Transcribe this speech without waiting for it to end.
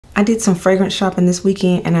I did some fragrance shopping this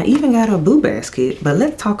weekend and I even got a boo basket. But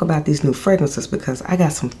let's talk about these new fragrances because I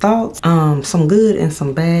got some thoughts, some good and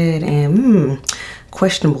some bad, and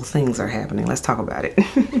questionable things are happening. Let's talk about it.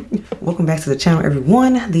 Welcome back to the channel,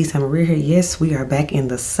 everyone. These time Maria here. Yes, we are back in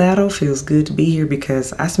the saddle. Feels good to be here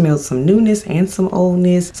because I smelled some newness and some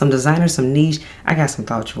oldness, some designer, some niche. I got some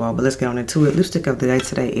thoughts, you all, but let's get on into it. Lipstick of the day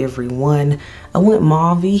today, everyone. I went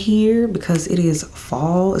mauve here because it is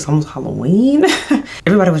fall. It's almost Halloween.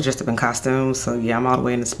 Everybody was dressed up in costumes, so yeah, I'm all the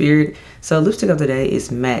way in the spirit. So lipstick of the day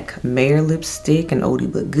is MAC Mare lipstick, an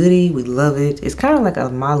oldie but goodie. We love it. It's kind of like a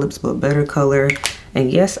My Lips but better color. And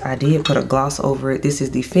yes, I did put a gloss over it. This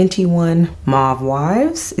is the Fenty one. Mauve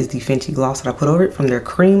Wives is the Fenty gloss that I put over it from their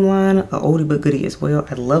cream line. A oldie but goodie as well.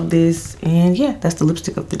 I love this. And yeah, that's the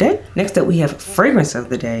lipstick of the day. Next up, we have fragrance of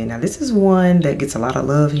the day. Now this is one that gets a lot of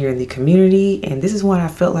love here in the community. And this is one I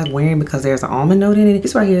felt like wearing because there's an almond note in it.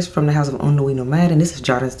 This right here is from the house of Nuit, Nomade. And this is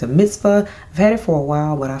Jardins the Misfah. I've had it for a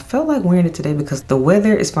while, but I felt like wearing it today because the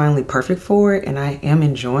weather is finally perfect for it. And I am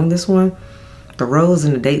enjoying this one. The rose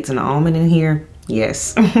and the dates and the almond in here.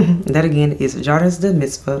 Yes, that again is Jardins the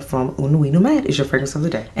Misfah from Nuit Nomade is your fragrance of the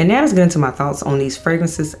day. And now let's get into my thoughts on these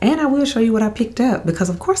fragrances, and I will show you what I picked up because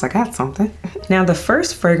of course I got something. Now the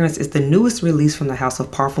first fragrance is the newest release from the house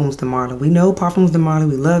of Perfumes de Marly. We know Perfumes de Marly,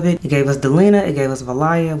 we love it. It gave us Delina, it gave us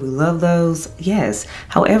Valaya, we love those. Yes,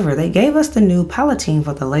 however, they gave us the new Palatine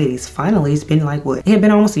for the ladies. Finally, it's been like what? It had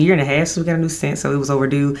been almost a year and a half since we got a new scent, so it was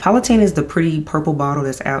overdue. Palatine is the pretty purple bottle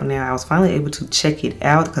that's out now. I was finally able to check it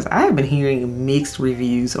out because I have been hearing mixed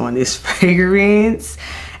reviews on this fragrance,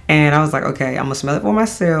 and I was like, okay, I'm gonna smell it for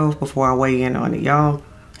myself before I weigh in on it, y'all.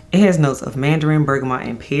 It has notes of mandarin, bergamot,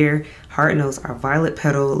 and pear. Heart notes are violet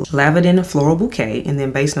petal, lavender, floral bouquet, and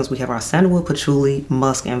then base notes we have our sandalwood, patchouli,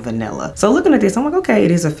 musk, and vanilla. So looking at this, I'm like, okay,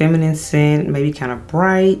 it is a feminine scent, maybe kind of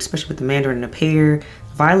bright, especially with the mandarin and the pear.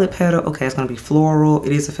 Violet petal, okay, it's gonna be floral.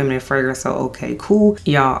 It is a feminine fragrance, so okay, cool.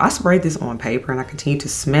 Y'all, I sprayed this on paper and I continue to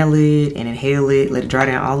smell it and inhale it, let it dry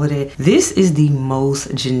down, all of that. This is the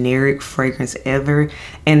most generic fragrance ever.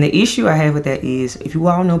 And the issue I have with that is, if you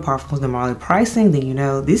all know Perfumes de Marly pricing, then you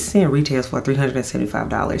know this scent retails for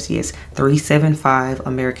 $375. Yes, $375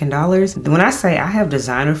 American dollars. When I say I have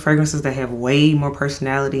designer fragrances that have way more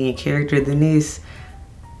personality and character than this,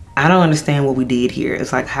 I don't understand what we did here.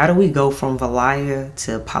 It's like, how do we go from Valaya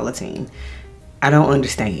to Palatine? I don't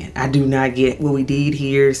understand. I do not get what we did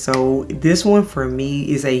here. So this one for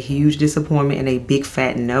me is a huge disappointment and a big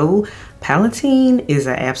fat no. Palatine is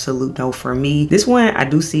an absolute no for me. This one I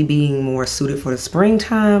do see being more suited for the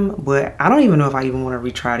springtime, but I don't even know if I even want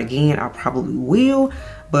to retry it again. I probably will.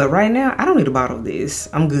 But right now, I don't need a bottle of this.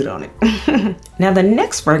 I'm good on it. Now, the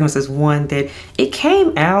next fragrance is one that it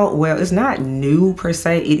came out, well, it's not new per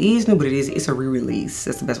se. It is new, but it's a re-release.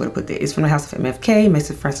 That's the best way to put that. It's from the house of MFK,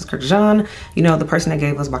 Mason Francis Kirk Jean. You know, the person that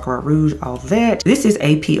gave us Baccarat Rouge, all that. This is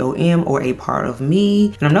APOM, or A Part of Me.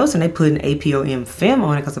 And I'm noticing they put an APOM Femme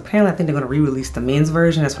on it because apparently I think they're going to re-release the men's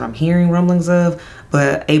version. That's what I'm hearing rumblings of.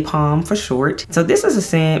 But APOM for short. So this is a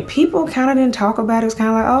scent people kind of didn't talk about. It was kind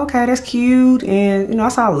of like, oh, okay, that's cute. And, you know, I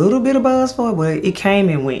saw a little bit of buzz for it, but it came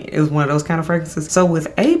and went. It was one of those kind of fragrances. So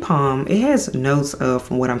with APOM, it has notes of,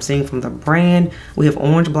 from what I'm seeing from the brand, we have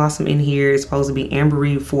orange blossom in here. It's supposed to be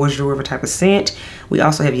ambery, four jour type of scent. We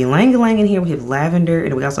also have ylang ylang in here. We have lavender,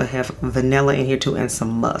 and we also have vanilla in here too, and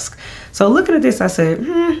some musk. So looking at this, I said,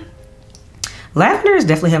 lavender is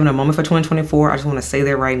definitely having a moment for 2024. I just want to say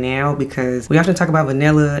that right now because we often talk about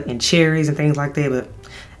vanilla and cherries and things like that, but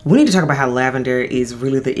we need to talk about how lavender is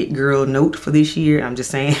really the it girl note for this year. I'm just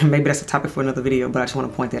saying, maybe that's a topic for another video, but I just want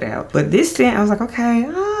to point that out. But this scent, I was like, okay,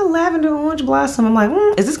 lavender, orange blossom. I'm like,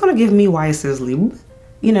 is this going to give me YSL's Lieb?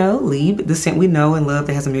 You know, Lieb, the scent we know and love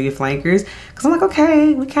that has a million flankers. Because I'm like,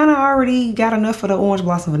 okay, we kind of already got enough of the orange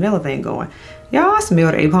blossom vanilla thing going. Y'all, I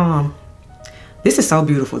smelled APOM. This is so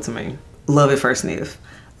beautiful to me. Love at first sniff.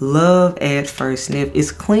 Love at first sniff.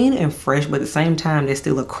 It's clean and fresh, but at the same time, there's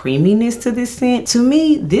still a creaminess to this scent. To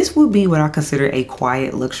me, this would be what I consider a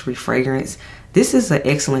quiet luxury fragrance. This is an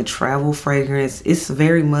excellent travel fragrance. It's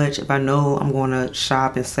very much, if I know I'm going to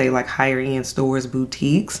shop and say like higher end stores,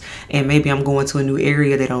 boutiques, and maybe I'm going to a new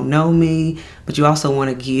area, they don't know me, but you also want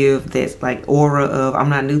to give that like aura of, I'm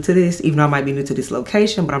not new to this, even though I might be new to this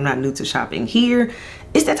location, but I'm not new to shopping here.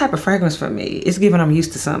 It's that type of fragrance for me. It's giving I'm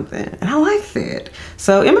used to something, and I like that.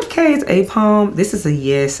 So MFK's APOM, this is a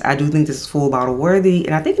yes. I do think this is full bottle worthy,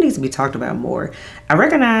 and I think it needs to be talked about more. I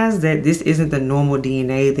recognize that this isn't the normal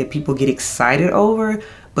DNA that people get excited over,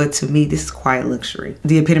 but to me, this is quiet luxury,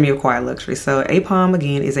 the epitome of quiet luxury. So Apom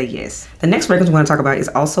again is a yes. The next fragrance we're going to talk about is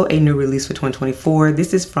also a new release for 2024.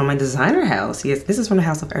 This is from a designer house. Yes, this is from the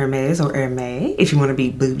house of Hermes, or Hermes, if you want to be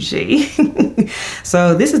bougie.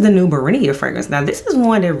 So this is the new Barinia fragrance. Now this is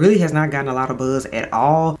one that really has not gotten a lot of buzz at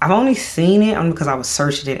all. I've only seen it because I was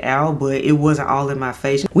searching it out, but it wasn't all in my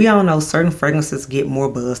face. We all know certain fragrances get more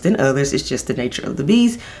buzz than others. It's just the nature of the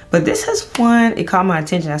beast. But this has one, it caught my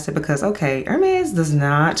attention. I said, because okay, Hermes does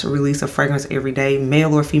not release a fragrance every day.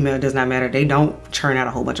 Male or female, does not matter. They don't churn out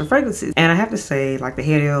a whole bunch of fragrances. And I have to say, like the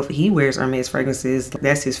head elf, he wears Hermes fragrances.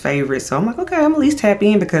 That's his favorite. So I'm like, okay, I'm at least tap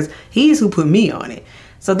in because he's who put me on it.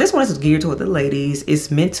 So this one is geared toward the ladies.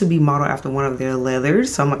 It's meant to be modeled after one of their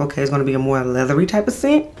leathers. So I'm like, okay, it's going to be a more leathery type of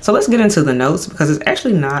scent. So let's get into the notes because it's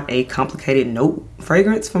actually not a complicated note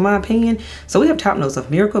fragrance for my opinion. So we have top notes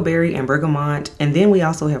of miracle berry and bergamot. And then we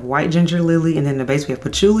also have white ginger lily. And then the base we have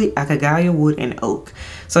patchouli, akagaya wood, and oak.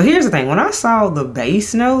 So here's the thing. When I saw the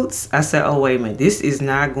base notes, I said, oh, wait a minute. This is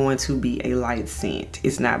not going to be a light scent.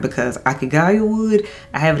 It's not, because akagaya wood,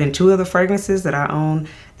 I have it in 2 other fragrances that I own.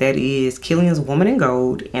 That is Killian's Woman in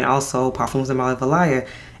Gold and also Perfumes de Malaya.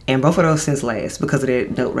 And both of those scents last because of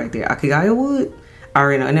that note right there. Akagaya wood, I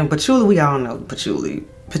already know. And then patchouli, we all know patchouli.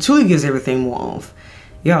 Patchouli gives everything more oomph.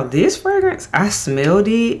 Y'all, this fragrance, I smelled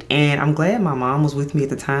it and I'm glad my mom was with me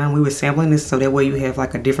at the time. We were sampling this so that way you have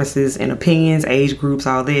like a differences in opinions, age groups,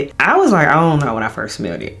 all that. I was like, I don't know when I first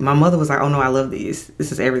smelled it. My mother was like, oh no, I love this.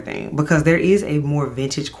 This is everything. Because there is a more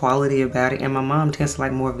vintage quality about it and my mom tends to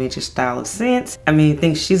like more vintage style of scents. I mean,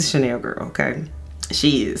 think she's a Chanel girl, okay?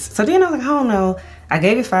 She is. So then I was like, I don't know. I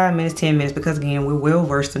gave it 5 minutes, 10 minutes because again, we're well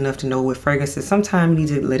versed enough to know with fragrances. Sometimes you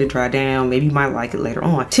need to let it dry down. Maybe you might like it later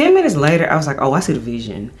on. 10 minutes later, I was like, oh, I see the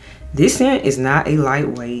vision. This scent is not a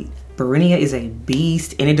lightweight. Barinia is a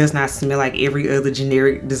beast and it does not smell like every other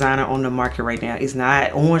generic designer on the market right now. It's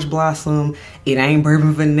not orange blossom. It ain't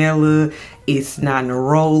bourbon vanilla. It's not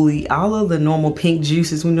neroli. All of the normal pink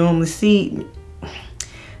juices we normally see.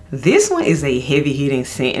 This one is a heavy hitting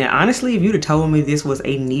scent, and honestly, if you'd have told me this was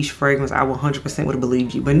a niche fragrance, I would 100% would have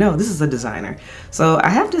believed you. But no, this is a designer. So I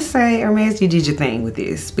have to say, Hermes, you did your thing with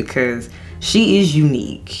this because she is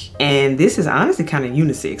unique. And this is honestly kind of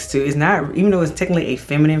unisex too. It's not, even though it's technically a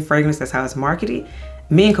feminine fragrance, that's how it's marketed,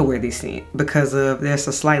 men could wear this scent because of there's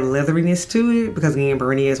a slight leatheriness to it. Because again,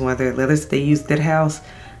 Barinia is one of the leathers they use at that house.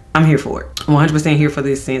 I'm here for it. I'm 100% here for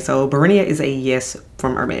this scent. So Barinia is a yes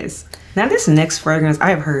from Hermes. Now this next fragrance I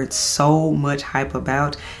have heard so much hype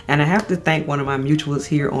about, and I have to thank one of my mutuals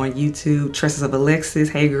here on YouTube, Tresses of Alexis.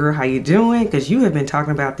 Hey girl, how you doing? Because you have been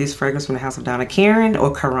talking about this fragrance from the house of Donna Karan,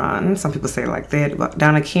 or Karan, some people say it like that, but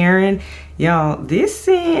Donna Karan. Y'all, this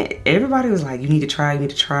scent, everybody was like, you need to try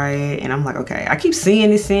it. And I'm like, okay, I keep seeing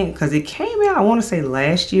this scent because it came out, I want to say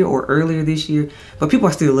last year or earlier this year, but people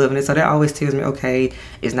are still loving it. So that always tells me, okay,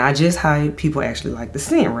 it's not just hype, people actually like the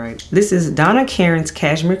scent, right? This is Donna Karan's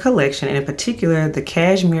Cashmere collection, and in particular, the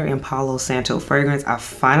Cashmere and Palo Santo fragrance. I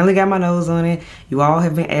finally got my nose on it. You all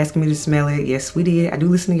have been asking me to smell it. Yes, we did. I do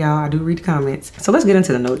listen to y'all. I do read the comments. So let's get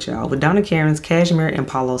into the notes, y'all. With Donna Karan's Cashmere and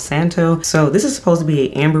Palo Santo. So this is supposed to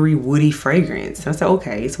be an ambery, woody fragrance. And I said,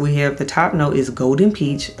 okay, so we have the top note is Golden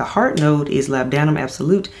Peach. The heart note is Labdanum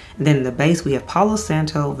Absolute. And then in the base, we have Palo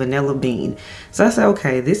Santo Vanilla Bean. So I said,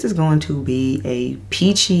 okay, this is going to be a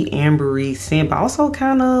peachy, ambery scent, but also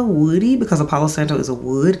kind of woody because a Palo Santo is a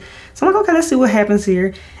wood. So I'm like, okay, let's see what happens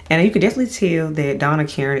here. And you can definitely tell that Donna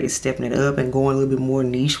Karan is stepping it up and going a little bit more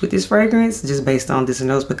niche with this fragrance just based on this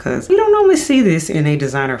notes because you don't normally see this in a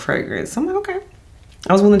designer fragrance. So I'm like, okay.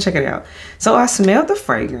 I was willing to check it out. So I smelled the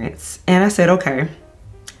fragrance and I said, okay,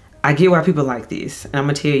 I get why people like this. And I'm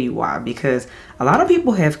gonna tell you why, because a lot of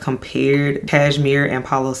people have compared Cashmere and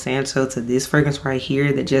Palo Santo to this fragrance right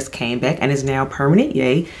here that just came back and is now permanent.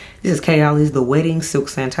 Yay. This is Kayali's The Wedding Silk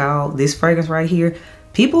Santal. This fragrance right here,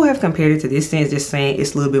 people have compared it to this scent, just saying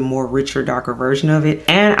it's a little bit more richer, darker version of it.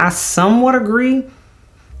 And I somewhat agree.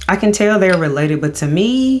 I can tell they're related, but to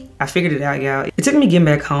me, I figured it out, y'all. It took me getting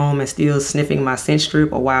back home and still sniffing my scent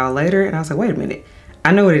strip a while later, and I was like, wait a minute.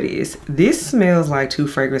 I know what it is. This smells like 2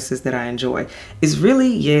 fragrances that I enjoy. It's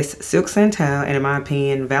really, yes, Silk Santal, and in my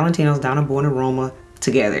opinion, Valentino's Donna Born Aroma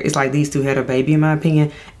together. It's like these two had a baby in my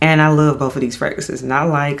opinion, and I love both of these fragrances. Not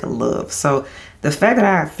like, love. So the fact that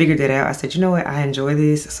I figured that out, I said, you know what, I enjoy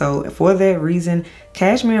this. So for that reason,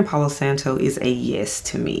 Cashmere and Palo Santo is a yes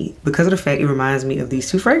to me because of the fact it reminds me of these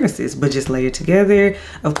two fragrances, but just layered together.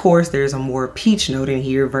 Of course, there's a more peach note in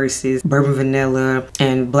here versus bourbon vanilla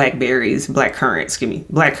and blackberries, blackcurrant, excuse me.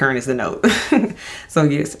 Blackcurrant is the note. So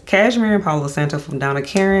yes, Cashmere and Palo Santo from Donna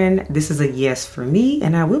Karan. This is a yes for me,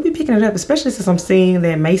 and I will be picking it up, especially since I'm seeing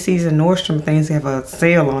that Macy's and Nordstrom things have a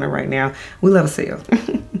sale on it right now. We love a sale.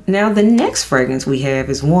 Now the next fragrance we have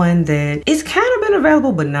is one that it's kind of been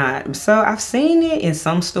available but not. So I've seen it in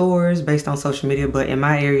some stores based on social media, but in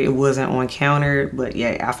my area it wasn't on counter. But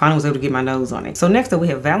yeah, I finally was able to get my nose on it. So next up we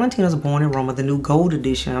have Valentina's Born Aroma, the new gold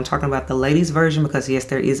edition. I'm talking about the ladies version because yes,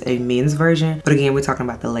 there is a men's version, but again, we're talking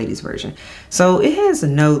about the ladies version. So it has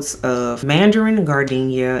notes of mandarin,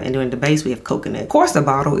 gardenia, and then the base we have coconut. Of course the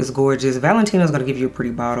bottle is gorgeous. Valentina's gonna give you a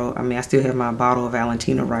pretty bottle. I mean, I still have my bottle of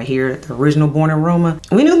Valentina right here, the original Born Aroma.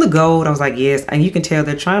 We knew the gold, I was like yes, and you can tell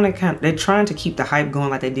they're trying to keep the hype going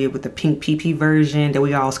like they did with the pink PP version that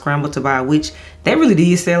we all scrambled to buy, which that really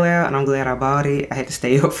did sell out, and I'm glad I bought it. I had to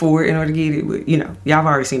stay up for it in order to get it, but you know, y'all have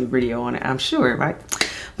already seen the video on it, I'm sure, right?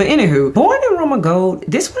 But anywho, Born Aroma Gold,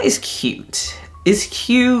 this one is cute. It's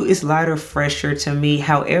cute, it's lighter, fresher to me.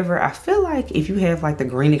 However, I feel like if you have like the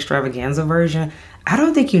green extravaganza version, I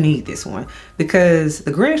don't think you need this one because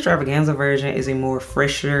the green extravaganza version is a more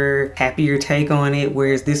fresher, happier take on it,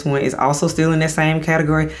 whereas this one is also still in that same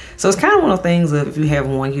category. So it's kind of one of those things of if you have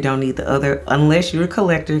one, you don't need the other unless you're a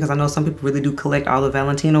collector, because I know some people really do collect all the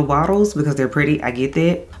Valentino bottles because they're pretty. I get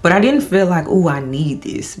that. But I didn't feel like, oh, I need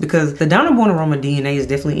this because the Donna Born Aroma DNA is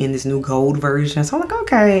definitely in this new gold version. So I'm like,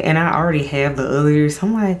 okay. And I already have the others. So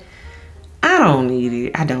I'm like, I don't need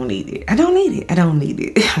it. I don't need it. I don't need it. I don't need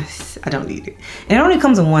it. I don't need it. And it only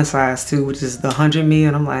comes in one size too, which is the 100 ml.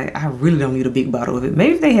 And I'm like, I really don't need a big bottle of it.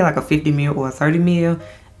 Maybe if they had like a 50 ml or a 30 ml,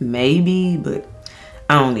 maybe, but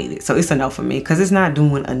I don't need it. So it's a no for me because it's not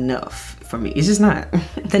doing enough for me. It's just not.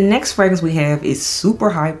 The next fragrance we have is super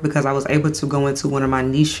hype because I was able to go into one of my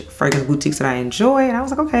niche fragrance boutiques that I enjoy, and I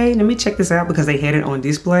was like, okay, let me check this out because they had it on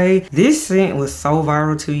display. This scent was so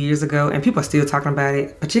viral 2 years ago and people are still talking about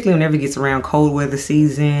it, particularly whenever it gets around cold weather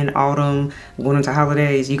season, autumn, going into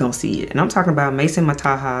holidays, you're gonna see it. And I'm talking about Mason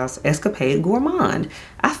Mataha's Escapade Gourmand.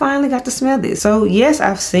 I finally got to smell this. So yes,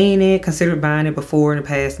 I've seen it, considered buying it before in the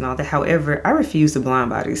past and all that. However, I refuse to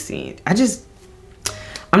blind buy this scent.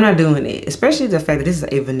 I'm not doing it, especially the fact that this is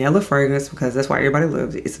a vanilla fragrance because that's why everybody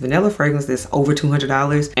loves it. It's a vanilla fragrance that's over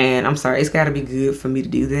 $200, and I'm sorry, it's got to be good for me to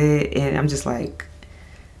do that. And I'm just like,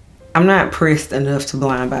 I'm not pressed enough to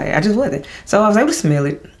blind buy it. I just wasn't. So I was able to smell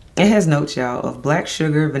it. It has notes, y'all, of black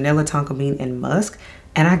sugar, vanilla, tonka bean, and musk.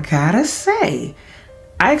 And I gotta say,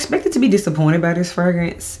 I expected to be disappointed by this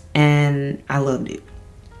fragrance, and I loved it.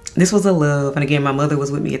 This was a love. And again, my mother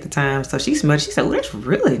was with me at the time, so she smelled it. She said, oh, that's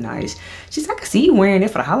really nice. She said, I could see you wearing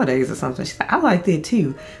it for the holidays or something. She said, I like that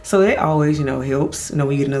too. So it always, you know, helps, you know,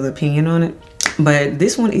 when you get another opinion on it. But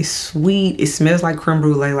this one is sweet. It smells like creme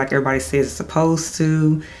brulee, like everybody says it's supposed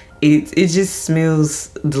to. It just smells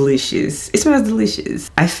delicious. It smells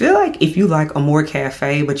delicious. I feel like if you like Amore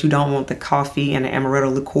Cafe, but you don't want the coffee and the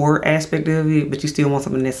amaretto liqueur aspect of it, but you still want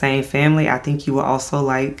something in the same family, I think you will also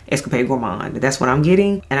like Escapade Gourmand. That's what I'm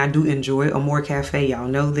getting. And I do enjoy Amore Cafe. Y'all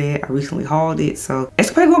know that. I recently hauled it. So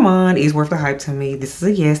Escapade Gourmand is worth the hype to me. This is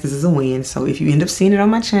a yes. This is a win. So if you end up seeing it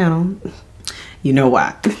on my channel, you know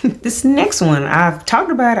why. This next one, I've talked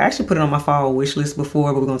about it. I actually put it on my fall wish list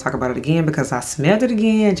before, but we're gonna talk about it again because I smelled it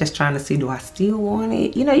again, just trying to see, do I still want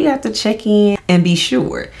it? You know, you have to check in and be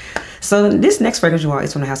sure. So this next fragrance, you all,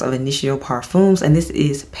 is from the house of Initio Parfums, and this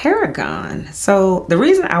is Paragon. So the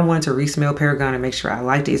reason I wanted to resmell Paragon and make sure I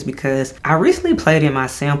liked it is because I recently played in my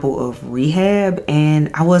sample of Rehab, and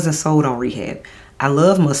I wasn't sold on Rehab. I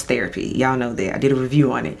love Musk Therapy. Y'all know that. I did a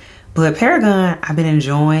review on it. But Paragon, I've been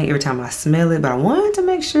enjoying every time I smell it, but I wanted to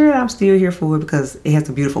make sure that I'm still here for it because it has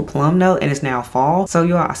a beautiful plum note and it's now fall. So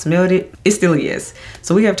y'all, I smelled it. It's still a yes.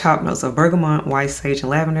 So we have top notes of bergamot, white sage, and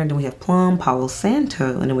lavender. Then we have plum, Palo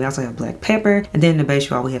Santo, and then we also have black pepper. And then in the base,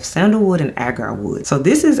 y'all, we have sandalwood and agar wood. So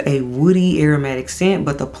this is a woody aromatic scent,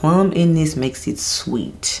 but the plum in this makes it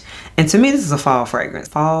sweet. And to me, this is a fall fragrance.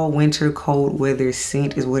 Fall, winter, cold weather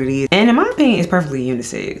scent is what it is. And in my opinion, it's perfectly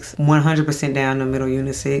unisex. 100% down the middle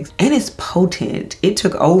unisex. And it's potent. It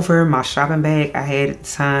took over my shopping bag I had at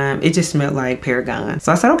the time. It just smelled like Paragon.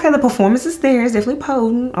 So I said, okay, the performance is there. It's definitely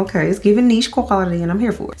potent. Okay, it's giving niche quality and I'm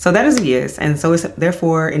here for it. So that is a yes. And so it's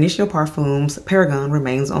therefore Initio Parfums Paragon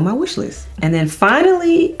remains on my wish list. And then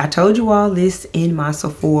finally, I told you all this in my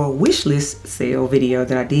Sephora wish list sale video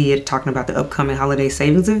that I did talking about the upcoming holiday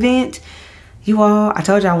savings event. You all, I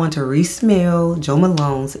told you I want to re-smell Jo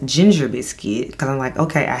Malone's Ginger Biscuit because I'm like,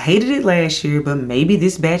 okay, I hated it last year, but maybe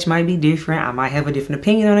this batch might be different. I might have a different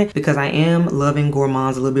opinion on it because I am loving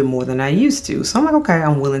gourmands a little bit more than I used to. So I'm like, okay,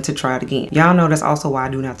 I'm willing to try it again. Y'all know that's also why I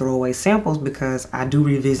do not throw away samples, because I do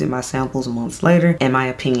revisit my samples months later and my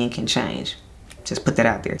opinion can change. Just put that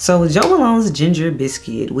out there. So with Jo Malone's Ginger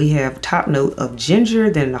Biscuit, we have top note of ginger,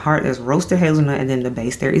 then the heart there's roasted hazelnut, and then the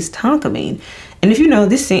base there is tonka bean. And if you know,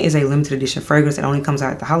 this scent is a limited edition fragrance. It only comes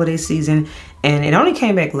out at the holiday season, and it only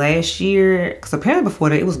came back last year because apparently before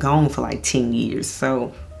that it was gone for like 10 years.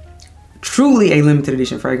 So truly a limited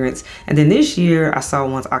edition fragrance. And then this year I saw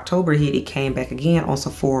once October hit, it came back again on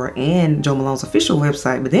Sephora and Jo Malone's official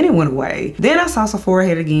website, but then it went away. Then I saw Sephora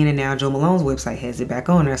hit again, and now Jo Malone's website has it back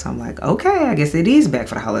on there. So I'm like, okay, I guess it is back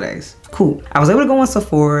for the holidays. Cool. I was able to go on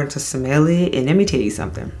Sephora to smell it, and let me tell you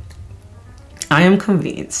something. I am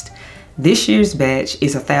convinced this year's batch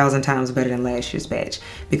is 1,000 times better than last year's batch,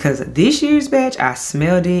 because this year's batch, I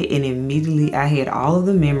smelled it and immediately I had all of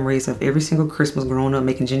the memories of every single Christmas growing up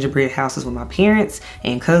making gingerbread houses with my parents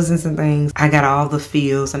and cousins and things. I got all the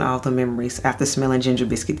feels and all the memories after smelling Ginger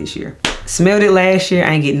Biscuit this year. Smelled it last year,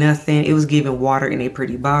 I ain't get nothing. It was giving water in a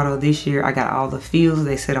pretty bottle. This year I got all the feels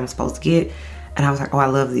they said I'm supposed to get, and I was like, oh, I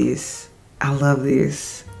love this. I love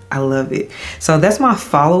this. I love it. So that's my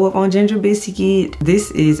follow-up on Ginger Biscuit.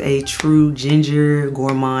 This is a true ginger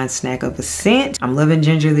gourmand snack of a scent. I'm loving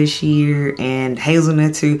ginger this year, and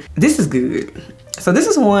hazelnut too. This is good. So this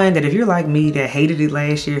is one that if you're like me that hated it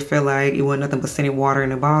last year, felt like it wasn't nothing but scented water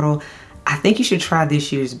in a bottle, I think you should try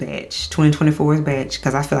this year's batch, 2024's batch,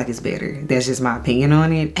 because I feel like it's better. That's just my opinion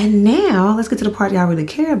on it. And now let's get to the part y'all really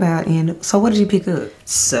care about. And so what did you pick up?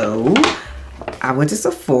 So I went to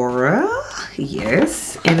Sephora,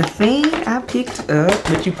 yes, and the thing I picked up,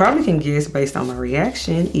 which you probably can guess based on my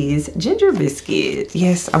reaction, is Ginger Biscuit.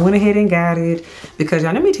 Yes, I went ahead and got it because,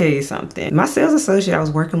 y'all, let me tell you something. My sales associate I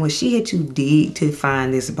was working with, she had to dig to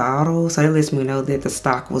find this bottle, so that lets me know that the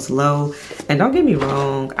stock was low. And don't get me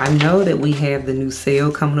wrong, I know that we have the new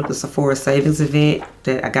sale coming up, the Sephora Savings event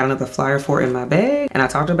that I got another flyer for in my bag, and I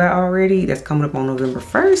talked about already. That's coming up on November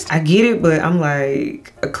 1st. I get it, but I'm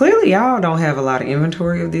like, clearly y'all don't have a lot of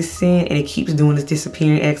inventory of this scent, and it keeps doing this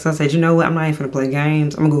disappearing act. So I said, you know what, I'm not even gonna play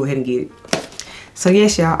games. I'm gonna go ahead and get it. So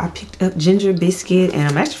yes, y'all, I picked up Ginger Biscuit, and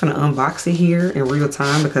I'm actually gonna unbox it here in real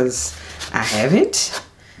time because I haven't.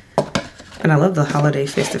 And I love the holiday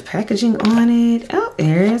festive packaging on it. Oh,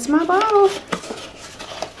 there's my bottle.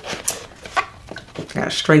 Gotta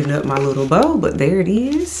straighten up my little bow, but there it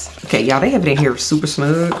is. Okay, y'all, they have it in here super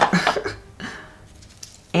snug.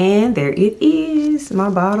 And there it is, my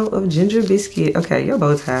bottle of Ginger Biscuit. Okay, your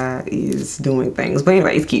bow tie is doing things, but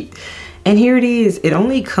anyway, it's cute. And here it is. It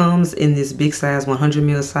only comes in this big size, 100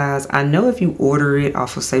 ml size. I know if you order it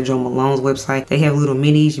off of, say, Jo Malone's website, they have little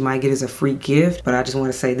minis you might get as a free gift. But I just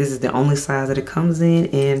want to say this is the only size that it comes in,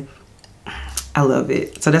 and I love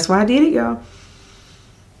it. So that's why I did it, y'all.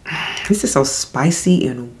 This is so spicy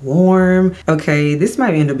and warm. Okay, this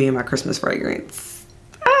might end up being my Christmas fragrance.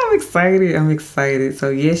 I'm excited. I'm excited. So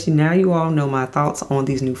yes, now you all know my thoughts on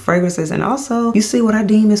these new fragrances, and also you see what I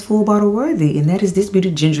deem as full bottle worthy, and that is this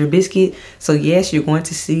beauty Ginger Biscuit. So yes, you're going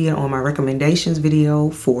to see it on my recommendations video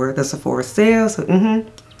for the Sephora sale. So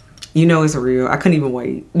you know it's real. I couldn't even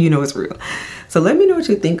wait. You know it's real. So let me know what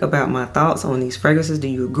you think about my thoughts on these fragrances. Do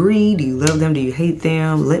you agree? Do you love them? Do you hate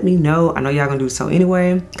them? Let me know. I know y'all gonna do so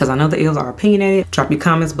anyway, because I know the elves are opinionated. Drop your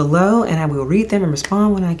comments below and I will read them and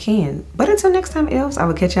respond when I can. But until next time, elves, I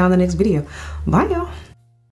will catch y'all in the next video. Bye, y'all.